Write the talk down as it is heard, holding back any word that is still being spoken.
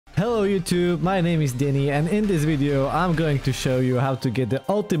Hello YouTube, my name is Denny and in this video I'm going to show you how to get the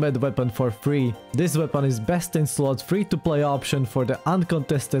ultimate weapon for free. This weapon is best in slot free to play option for the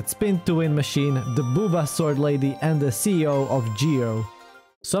uncontested spin to win machine, the Booba sword lady and the CEO of Geo.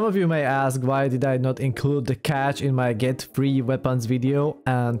 Some of you may ask why did I not include the catch in my get free weapons video,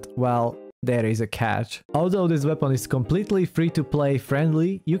 and well, there is a catch. Although this weapon is completely free to play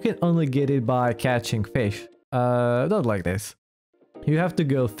friendly, you can only get it by catching fish. Not like this. You have to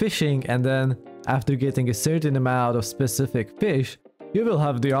go fishing and then, after getting a certain amount of specific fish, you will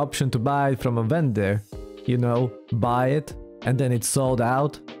have the option to buy it from a vendor. You know, buy it and then it's sold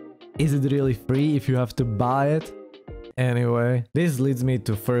out. Is it really free if you have to buy it? Anyway, this leads me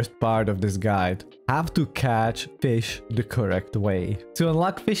to first part of this guide. How to catch fish the correct way. To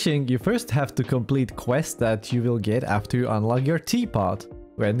unlock fishing, you first have to complete quests that you will get after you unlock your teapot.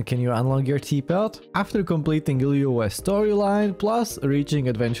 When can you unlock your teapot? After completing Liuye storyline plus reaching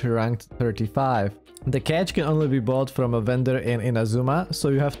adventure rank 35. The catch can only be bought from a vendor in Inazuma, so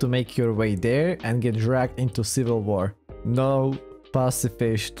you have to make your way there and get dragged into civil war. No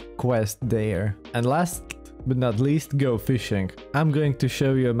pacifist quest there. And last but not least, go fishing. I'm going to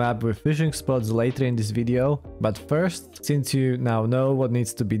show you a map with fishing spots later in this video, but first, since you now know what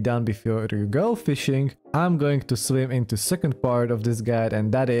needs to be done before you go fishing, I'm going to swim into second part of this guide,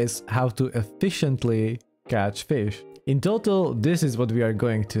 and that is how to efficiently catch fish. In total, this is what we are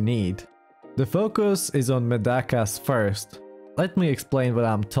going to need. The focus is on medakas first. Let me explain what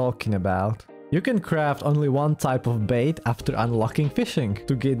I'm talking about. You can craft only one type of bait after unlocking fishing.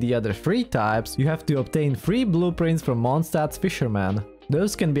 To get the other 3 types, you have to obtain 3 blueprints from Mondstadt's fisherman.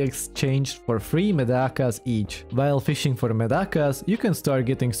 Those can be exchanged for 3 medakas each. While fishing for medakas, you can start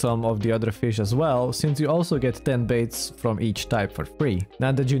getting some of the other fish as well, since you also get 10 baits from each type for free.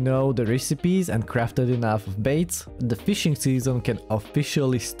 Now that you know the recipes and crafted enough of baits, the fishing season can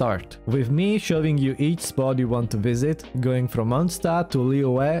officially start. With me showing you each spot you want to visit, going from Mondstadt to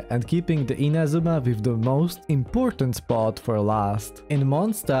Liuye and keeping the Inazuma with the most important spot for last. In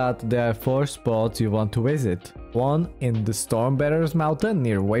Mondstadt there are 4 spots you want to visit. 1 in the Stormbearer's Mountain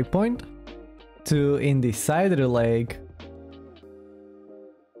near Waypoint, 2 in the Cider Lake,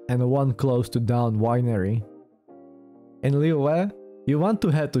 and 1 close to Down Winery. In Liuye, you want to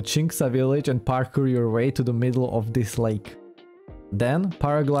head to Chinksa village and parkour your way to the middle of this lake. Then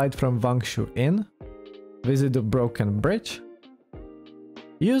paraglide from Wangshu Inn, visit the Broken Bridge,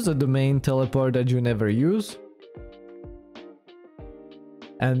 use the domain teleport that you never use,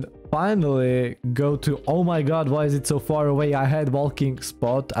 and finally go to, oh my god, why is it so far away? I had walking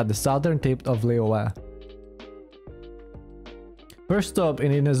spot at the southern tip of Liuye. First stop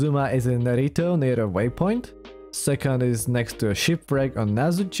in Inazuma is in Narito near a waypoint. Second is next to a shipwreck on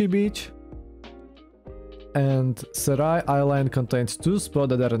Nazuchi beach. And Sarai Island contains 2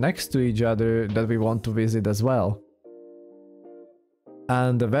 spots that are next to each other that we want to visit as well.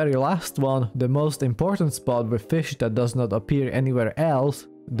 And the very last one, the most important spot with fish that does not appear anywhere else,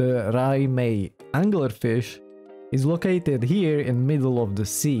 the Raimei anglerfish, is located here in middle of the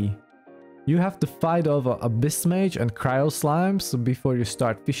sea. You have to fight off a abyss mage and cryo slimes before you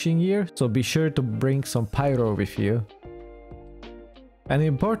start fishing here, so be sure to bring some pyro with you. An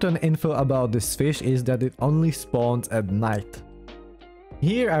important info about this fish is that it only spawns at night.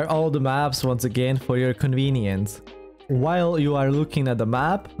 Here are all the maps once again for your convenience. While you are looking at the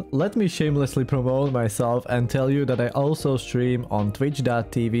map, let me shamelessly promote myself and tell you that I also stream on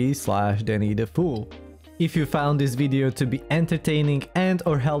twitch.tv/DennyTheFool. If you found this video to be entertaining and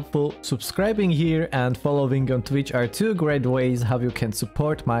or helpful, subscribing here and following on Twitch are 2 great ways how you can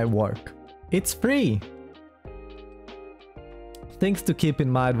support my work. It's free! Things to keep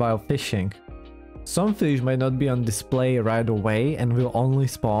in mind while fishing. Some fish might not be on display right away and will only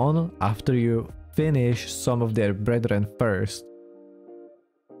spawn after you finish some of their brethren first.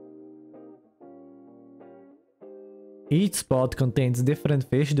 Each spot contains different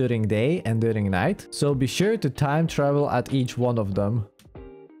fish during day and during night, so be sure to time travel at each one of them.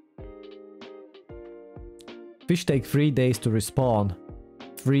 Fish take 3 days to respawn.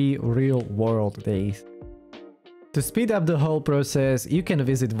 3 real world days. To speed up the whole process, you can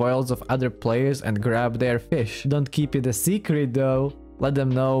visit worlds of other players and grab their fish. Don't keep it a secret though. Let them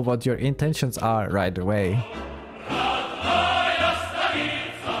know what your intentions are right away.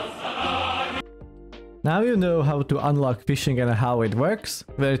 Now you know how to unlock fishing and how it works,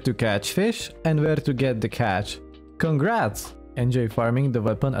 where to catch fish, and where to get the catch. Congrats! Enjoy farming the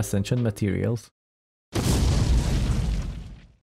weapon ascension materials.